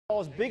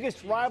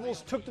Biggest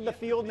rivals took to the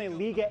field in a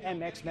Liga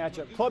MX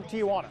matchup. Club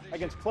Tijuana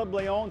against Club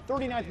Leon.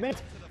 39th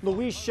minute,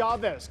 Luis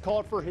Chavez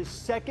called for his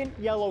second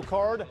yellow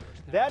card.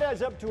 That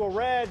adds up to a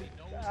red.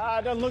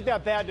 Doesn't look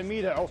that bad to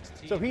me, though.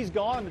 So he's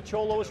gone, and the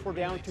Cholos were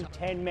down to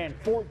 10 men.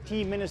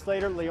 14 minutes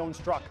later, Leon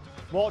struck.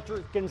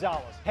 Walter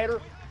Gonzalez, header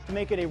to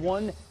make it a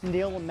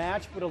 1-0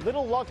 match, but a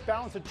little luck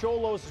bounced the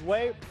Cholos'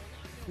 way.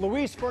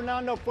 Luis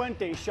Fernando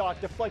Fuentes shot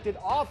deflected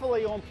off a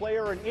Leon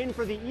player and in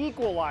for the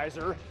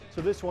equalizer. So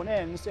this one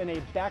ends in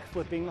a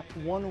backflipping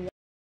 1-1.